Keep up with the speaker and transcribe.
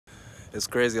It's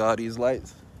crazy, all these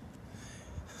lights.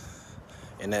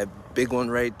 And that big one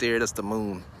right there, that's the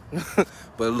moon.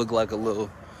 But it look like a little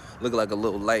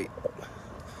light.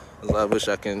 So I wish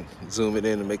I can zoom it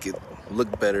in and make it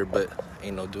look better, but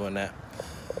ain't no doing that.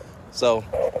 So,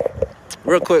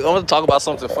 real quick, I want to talk about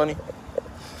something funny.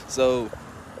 So,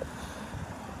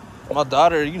 my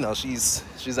daughter, she's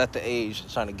at the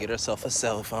age trying to get herself a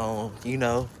cell phone,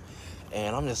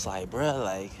 and I'm just like, bruh,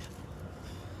 like,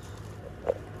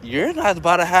 you're not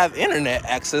about to have internet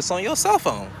access on your cell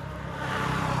phone.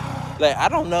 Like, I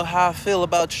don't know how I feel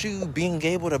about you being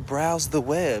able to browse the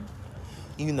web,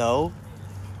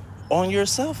 on your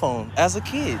cell phone as a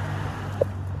kid.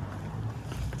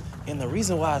 And the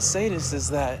reason why I say this is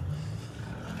that,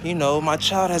 my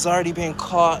child has already been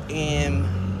caught in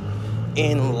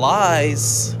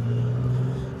lies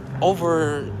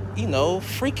over,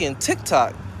 freaking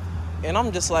TikTok. And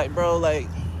I'm just like, bro, like,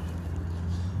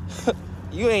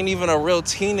 you ain't even a real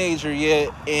teenager yet,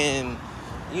 and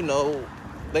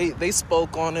they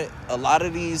spoke on it. A lot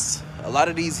of these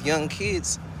young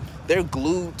kids, they're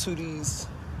glued to these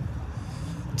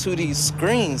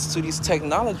screens, to these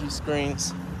technology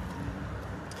screens.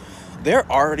 They're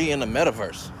already in the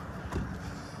metaverse.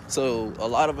 So a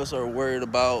lot of us are worried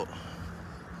about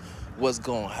what's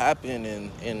going to happen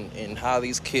and how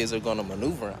these kids are going to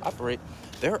maneuver and operate.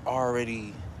 They're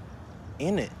already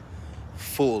in it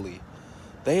fully.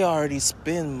 They already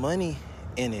spend money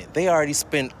in it. They already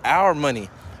spend our money,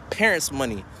 parents'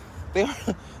 money. They're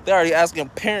already asking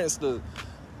parents to,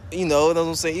 that's what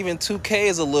I'm saying, even 2K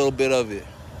is a little bit of it.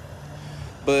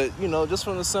 But, just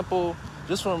from simply,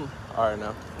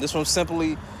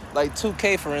 like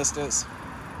 2K, for instance,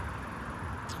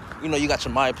 you got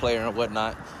your My Player and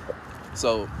whatnot.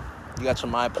 So you got your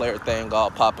My Player thing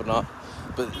all popping up.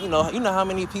 But, you know how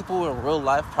many people in real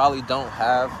life probably don't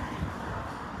have,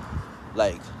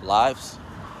 like, lives?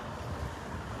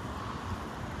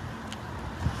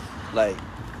 Like,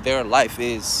 their life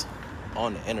is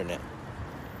on the internet.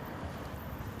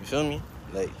 You feel me?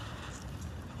 Like,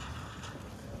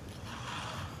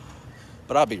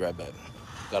 but I'll be right back.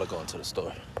 Gotta go into the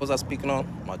store. What was I speaking on?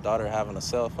 My daughter having a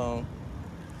cell phone.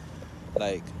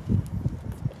 Like,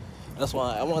 that's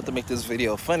why I wanted to make this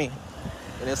video funny.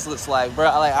 And it's like, bro,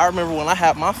 I remember when I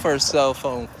had my first cell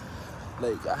phone.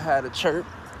 Like, I had a chirp,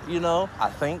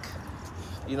 I think.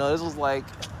 This was like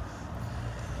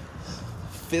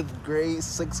 5th grade,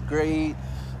 6th grade.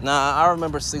 Nah, I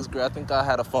remember 6th grade. I think I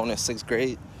had a phone in 6th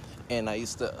grade. And I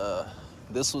used to,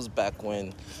 this was back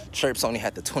when chirps only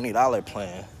had the $20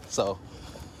 plan. So,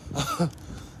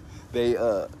 they,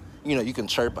 you can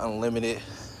chirp unlimited.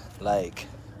 Like,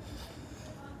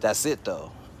 that's it,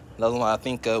 though. That's why I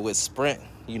think with Sprint,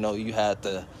 you had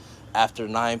to, after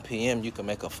 9 p.m., you can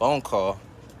make a phone call,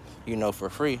 for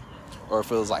free. Or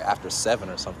if it was like after 7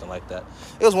 or something like that.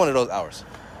 It was one of those hours.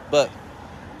 But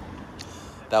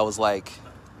that was like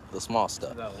the small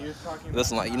stuff.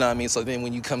 Listen, like, you know what I mean? So then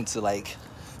when you come to, like,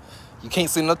 you can't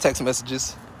send no text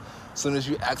messages. As soon as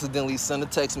you accidentally send a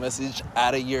text message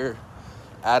out of your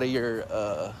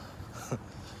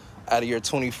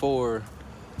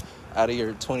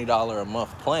 $20 a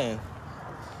month plan,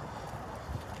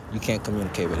 you can't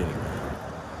communicate with anyone.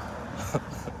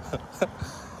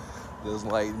 It was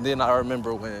like, then I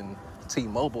remember when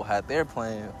T-Mobile had their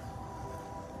plan,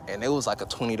 and it was like a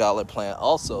 $20 plan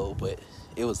also, but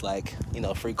it was like,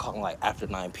 free calling like after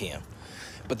 9 p.m.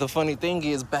 But the funny thing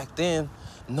is, back then,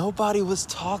 nobody was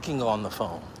talking on the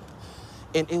phone.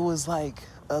 And it was like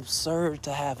absurd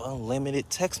to have unlimited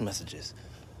text messages.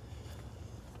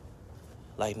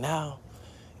 Like now,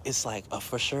 it's like a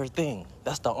for sure thing.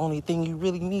 That's the only thing you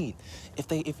really need.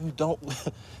 If you don't,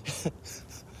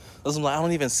 listen, like, I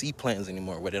don't even see plans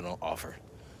anymore where they don't offer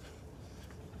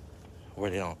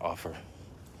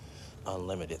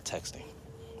unlimited texting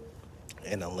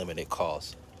and unlimited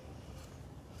calls.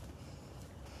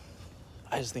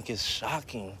 I just think it's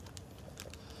shocking,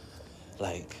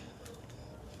 like,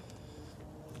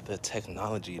 the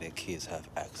technology that kids have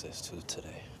access to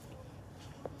today.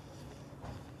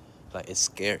 Like, it's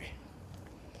scary.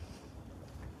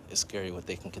 It's scary what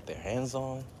they can get their hands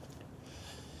on.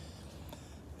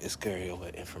 It's scary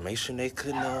what information they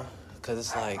could know. Because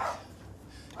it's like,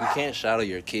 you can't shadow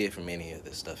your kid from any of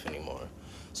this stuff anymore.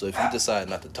 So if you decide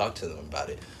not to talk to them about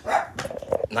it,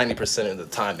 90% of the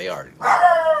time they already know.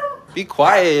 Be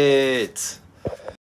quiet.